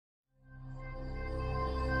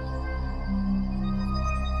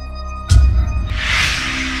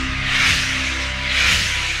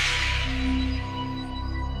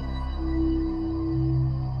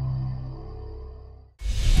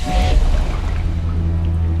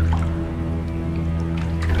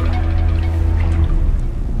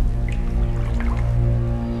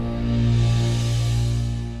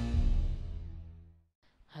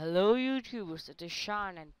it is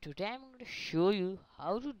Shan, and today I'm going to show you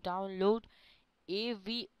how to download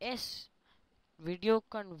AVS Video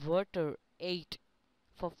Converter 8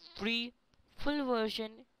 for free, full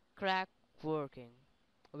version, crack working.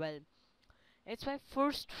 Well, it's my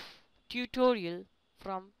first tutorial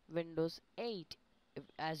from Windows 8.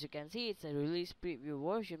 As you can see, it's a release preview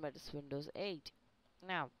version, but it's Windows 8.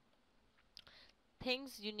 Now,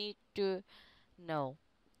 things you need to know.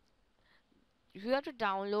 You have to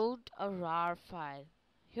download a RAR file.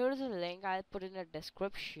 Here's a link I'll put in the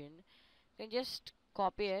description. You can just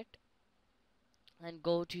copy it and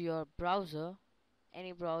go to your browser,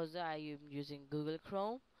 any browser. I am using Google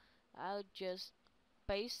Chrome. I'll just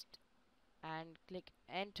paste and click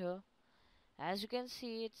enter. As you can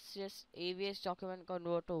see, it's just AVS document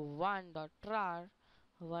converter 1.rar.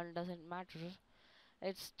 1 doesn't matter.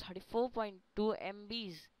 It's 34.2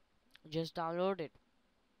 MBs. Just download it.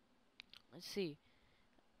 Let's see.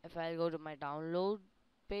 If I go to my download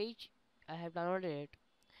page, I have downloaded it.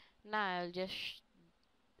 Now I'll just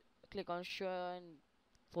click on show in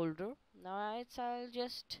folder. Now I'll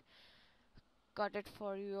just cut it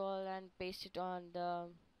for you all and paste it on the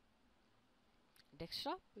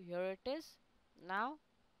desktop. Here it is. Now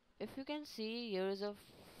if you can see, here is a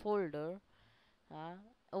folder.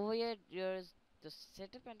 Over here is the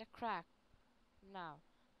setup and the crack. Now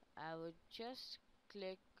I would just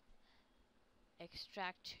click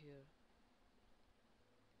extract here.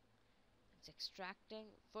 It's extracting.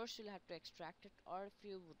 First you'll have to extract it, or if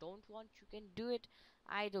you don't want, you can do it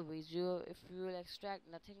either ways. If you will extract,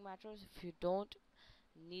 nothing matters. If you don't,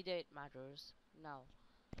 neither it matters. Now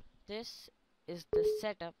this is the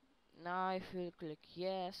setup. Now if you click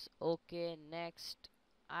yes, okay, next,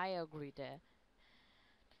 I agree there,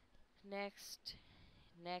 next,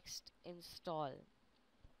 install.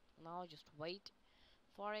 Now just wait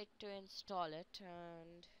for it to install it,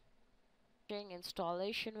 and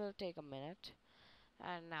installation will take a minute.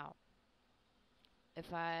 And now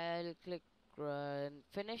if I'll click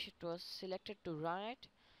finish, it was selected to run it.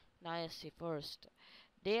 Now you see, first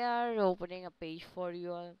they are opening a page for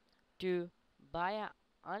you all to buy an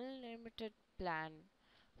unlimited plan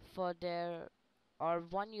for their or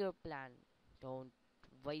 1 year plan. Don't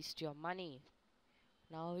waste your money.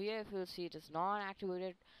 Now here if you'll see, it is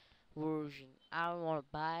non-activated version. I don't want to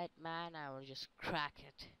buy it, man. I will just crack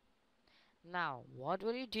it. Now what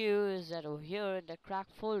will you do is that over here in the crack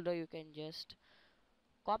folder, you can just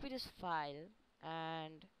copy this file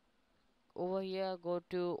and over here go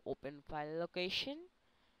to open file location,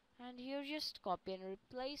 and here just copy and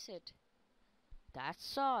replace it.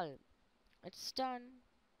 That's all. It's done.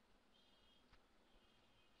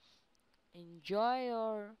 Enjoy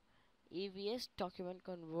your AVS document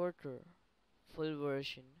converter full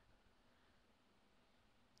version.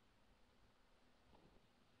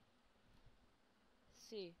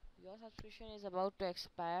 See, your subscription is about to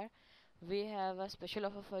expire. We have a special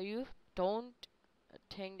offer for you. Don't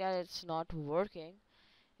think that it's not working.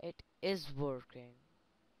 It is working.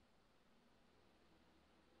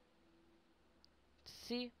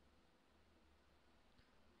 See,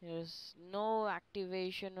 there's no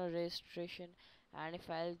activation or registration, and if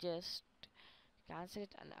I'll just cancel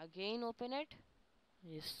it and again open it,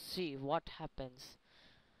 you see what happens.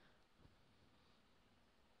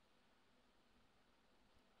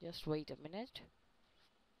 Just wait a minute.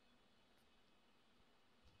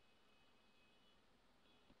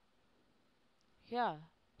 Yeah,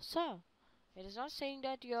 so it is not saying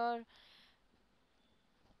that your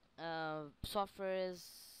software is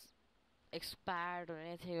expired or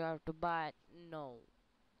anything, you have to buy it. No,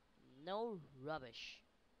 no rubbish.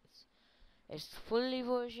 It's fully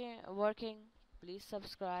working. Please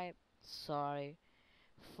subscribe. Sorry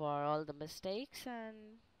for all the mistakes, and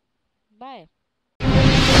bye.